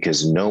patience,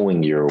 because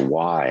knowing your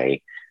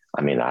why,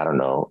 I don't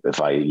know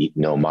if I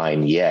know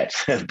mine yet,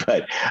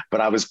 but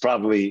I was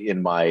probably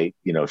in my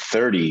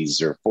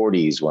 30s or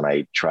 40s when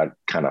I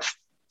kind of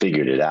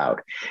figured it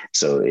out.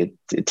 So it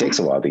takes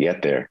a while to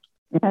get there.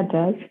 Yeah, it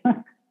does.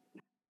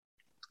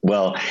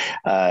 Well,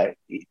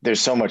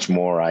 there's so much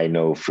more I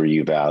know for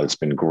you, Val. It's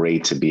been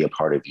great to be a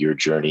part of your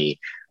journey,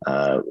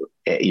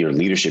 your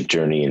leadership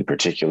journey in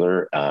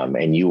particular.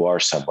 And you are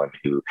someone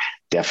who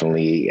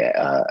definitely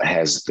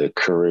has the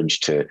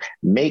courage to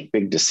make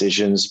big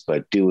decisions,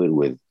 but do it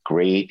with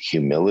great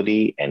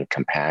humility and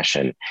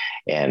compassion.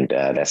 And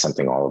that's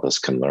something all of us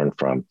can learn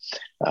from.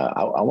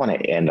 I want to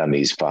end on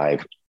these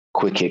 5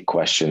 quick hit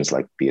questions,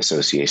 like the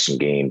association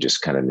game.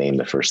 Just kind of name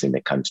the first thing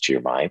that comes to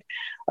your mind.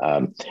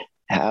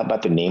 How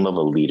about the name of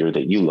a leader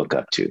that you look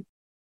up to?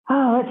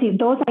 Oh, let's see.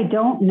 Those I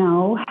don't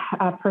know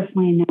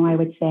personally. I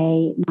would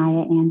say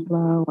Maya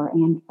Angelou or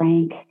Anne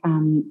Frank.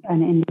 An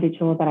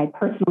individual that I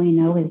personally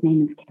know, his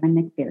name is Kevin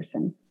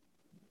McPherson.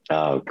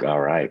 Oh,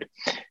 all right.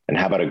 And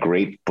how about a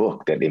great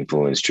book that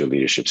influenced your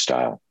leadership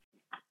style?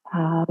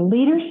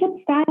 Leadership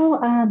style,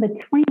 The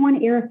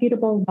 21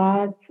 Irrefutable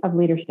Laws of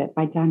Leadership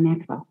by John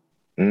Maxwell.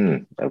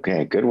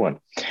 Okay, good one.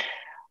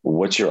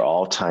 What's your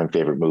all-time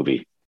favorite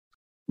movie?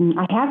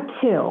 I have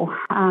 2,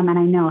 and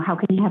I know, how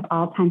can you have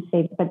all-time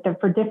favorite? But they're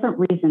for different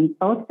reasons,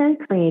 both very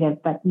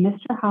creative. But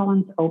Mr.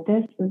 Holland's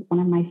Opus is one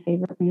of my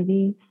favorite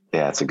movies.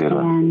 Yeah, it's a good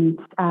one.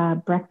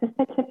 And Breakfast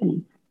at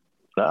Tiffany's.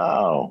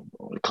 Oh,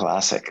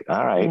 classic.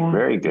 All right, yeah.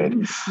 Very good.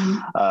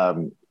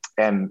 Mm-hmm.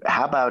 And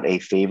how about a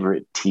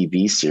favorite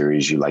TV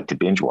series you like to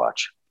binge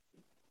watch?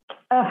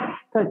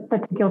 Such a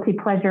guilty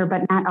pleasure,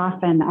 but not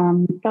often.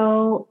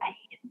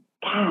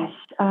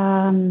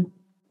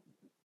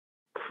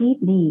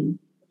 TV.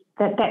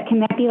 That can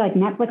that be like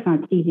Netflix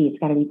on TV? It's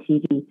got to be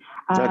TV.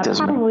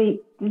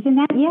 Probably isn't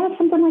that? Yeah,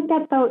 something like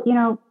that. So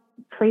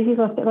crazy.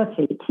 Let's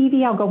see.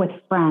 TV. I'll go with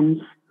Friends.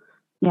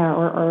 Yeah,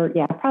 or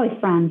probably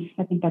Friends.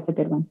 I think that's a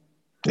good one.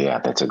 Yeah,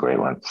 that's a great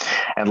one.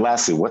 And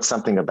lastly, what's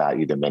something about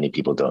you that many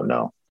people don't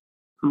know?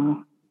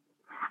 Oh,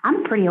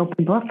 I'm a pretty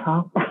open book,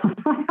 Paul.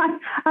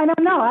 I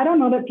don't know. I don't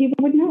know that people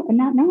would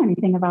not know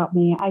anything about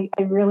me. I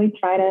really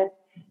try to,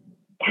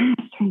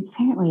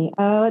 transparently.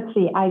 Let's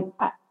see.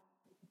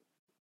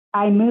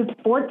 I moved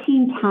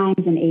 14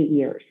 times in 8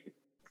 years.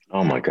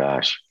 Oh my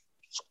gosh.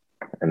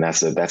 And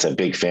that's a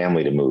big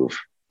family to move.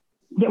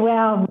 Yeah,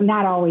 well,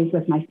 not always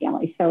with my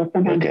family. So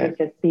sometimes it's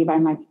just be by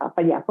myself.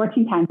 But yeah,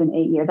 14 times in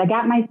 8 years. I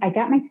got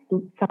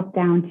myself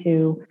down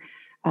to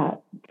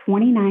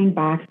 29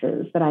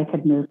 boxes that I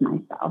could move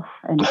myself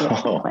and get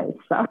to place.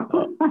 So.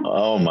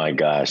 Oh my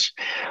gosh.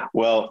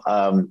 Well,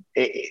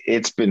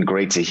 it's been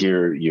great to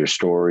hear your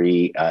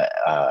story.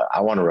 I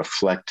want to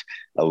reflect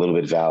a little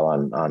bit, Val,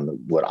 on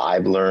what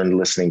I've learned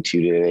listening to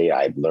you today.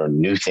 I've learned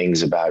new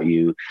things about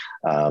you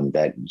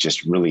that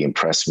just really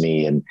impressed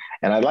me. And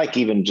I like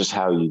even just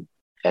how you,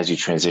 as you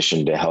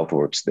transitioned to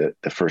HealthWorks,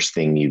 the first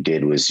thing you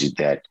did was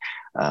that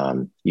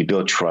you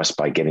build trust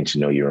by getting to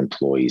know your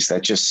employees.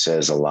 That just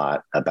says a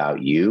lot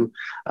about you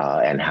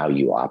and how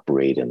you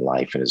operate in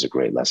life, and is a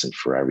great lesson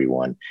for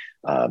everyone.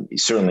 You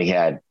certainly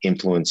had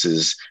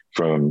influences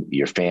from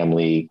your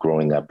family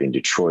growing up in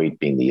Detroit,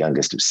 being the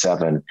youngest of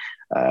 7,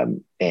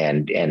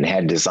 and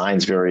had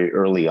designs very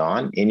early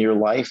on in your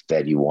life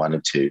that you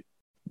wanted to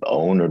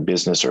own a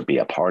business or be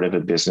a part of a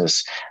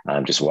business.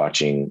 Just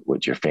watching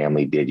what your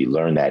family did, you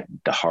learn that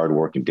the hard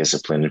work and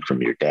discipline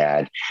from your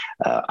dad.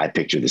 I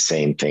picture the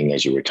same thing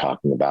as you were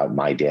talking about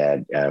my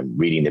dad,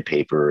 reading the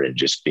paper and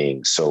just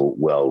being so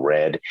well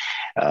read.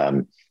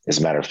 As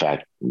a matter of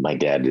fact, my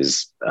dad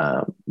is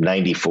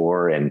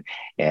 94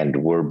 and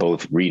we're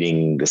both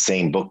reading the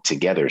same book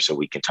together, so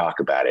we can talk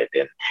about it.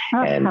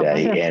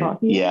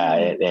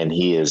 And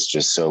he is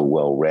just so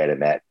well read,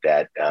 and that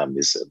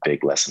is a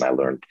big lesson I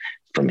learned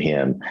from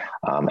him,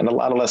 and a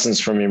lot of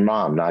lessons from your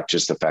mom. Not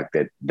just the fact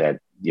that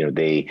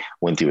they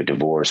went through a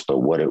divorce, but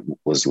what it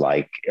was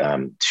like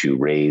to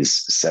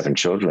raise 7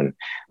 children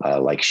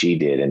like she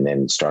did, and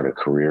then start a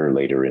career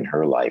later in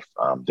her life.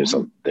 There's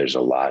a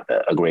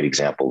great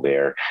example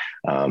there.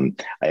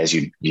 As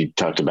you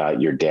talked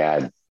about your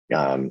dad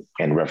and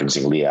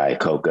referencing Lee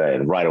Iacocca,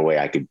 and right away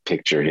I could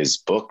picture his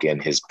book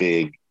and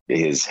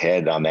his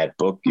head on that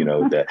book.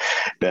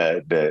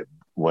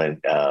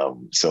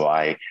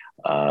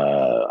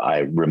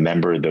 I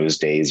remember those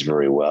days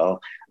very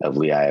well of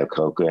Lee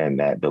Iacocca and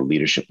the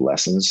leadership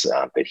lessons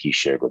that he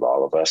shared with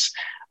all of us.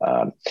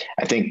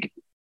 I think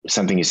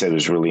something you said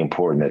was really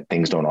important, that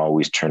things don't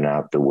always turn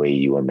out the way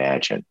you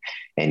imagine.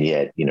 And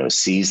yet,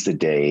 seize the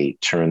day,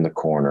 turn the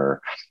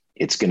corner.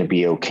 It's going to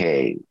be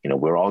okay.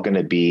 We're all going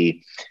to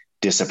be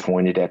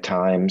disappointed at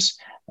times,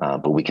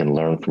 but we can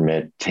learn from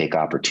it, take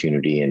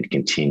opportunity, and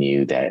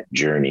continue that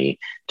journey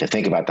to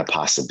think about the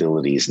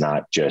possibilities,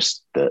 not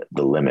just the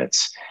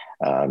limits.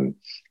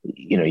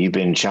 You've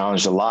been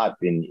challenged a lot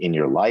in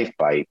your life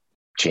by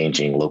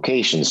changing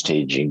locations,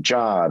 changing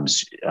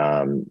jobs,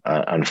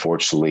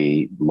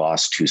 unfortunately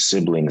lost 2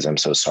 siblings. I'm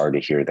so sorry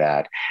to hear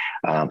that.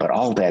 But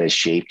all of that has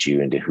shaped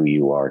you into who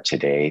you are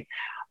today.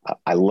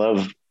 I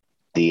love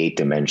the 8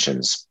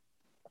 dimensions.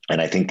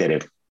 And I think that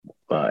if,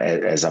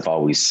 as I've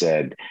always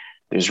said,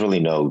 there's really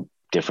no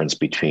difference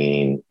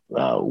between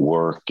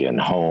work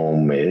and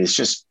home. It's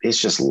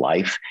just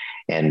life.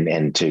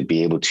 And to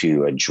be able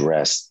to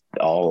address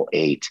all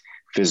 8,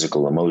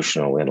 physical,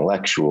 emotional,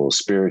 intellectual,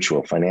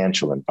 spiritual,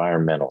 financial,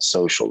 environmental,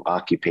 social,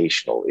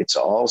 occupational, it's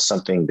all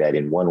something that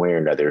in one way or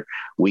another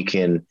we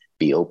can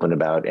be open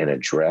about and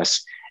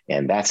address.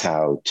 And that's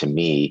how, to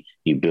me,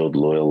 you build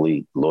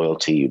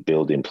loyalty, you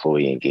build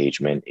employee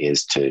engagement,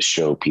 is to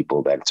show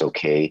people that it's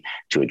okay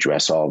to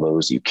address all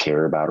those. You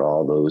care about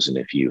all those. And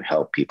if you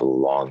help people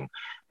along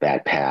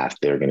that path,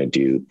 they're going to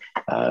do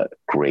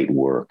great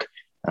work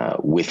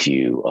with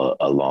you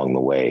along the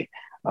way.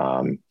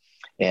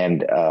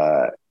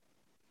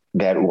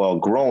 That while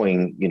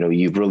growing,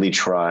 you've really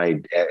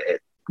tried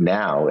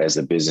now, as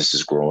the business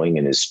is growing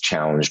and is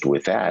challenged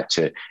with that,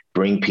 to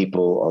bring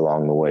people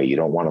along the way. You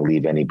don't want to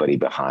leave anybody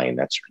behind.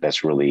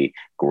 That's really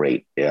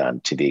great,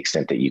 to the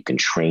extent that you can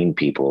train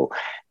people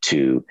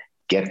to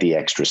get the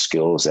extra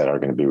skills that are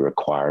going to be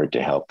required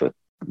to help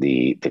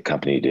the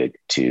company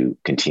to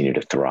continue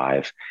to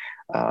thrive.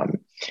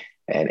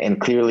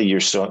 And clearly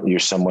you're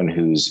someone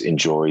who's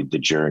enjoyed the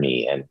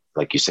journey. And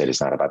like you said,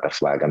 it's not about the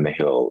flag on the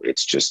hill.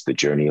 It's just the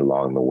journey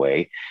along the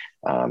way.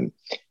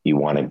 You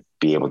want to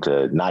be able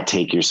to not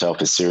take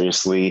yourself as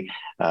seriously,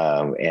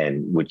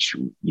 and which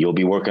you'll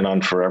be working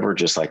on forever,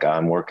 just like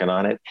I'm working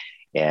on it.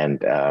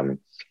 And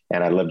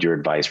I loved your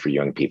advice for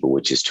young people,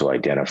 which is to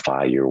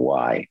identify your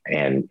why.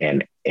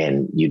 And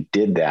you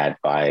did that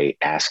by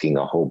asking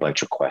a whole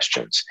bunch of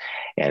questions.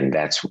 And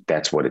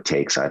that's what it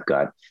takes. I've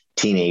got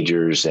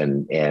teenagers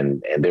and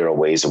they're a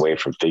ways away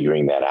from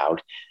figuring that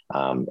out.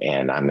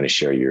 And I'm going to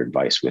share your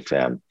advice with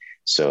them.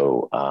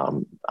 So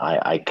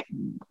I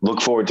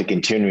look forward to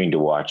continuing to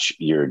watch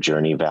your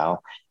journey,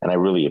 Val. And I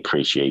really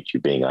appreciate you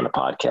being on the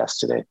podcast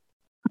today.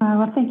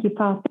 Well, thank you,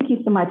 Paul. Thank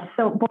you so much.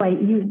 So, boy,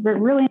 you were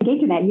really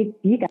engaged in that.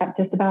 You got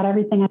just about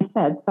everything I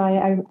said. So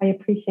I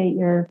appreciate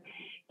your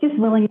just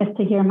willingness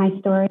to hear my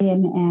story,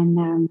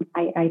 and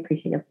I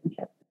appreciate your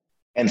friendship.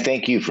 And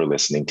thank you for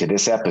listening to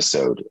this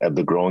episode of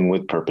the Growing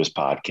with Purpose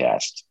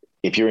podcast.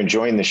 If you're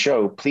enjoying the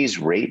show, please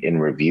rate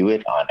and review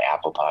it on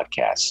Apple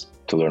Podcasts.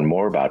 To learn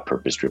more about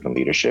purpose-driven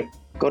leadership,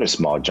 go to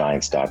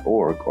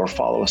smallgiants.org or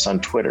follow us on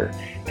Twitter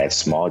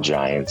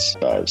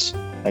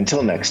 @smallgiantsbuzz.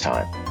 Until next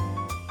time.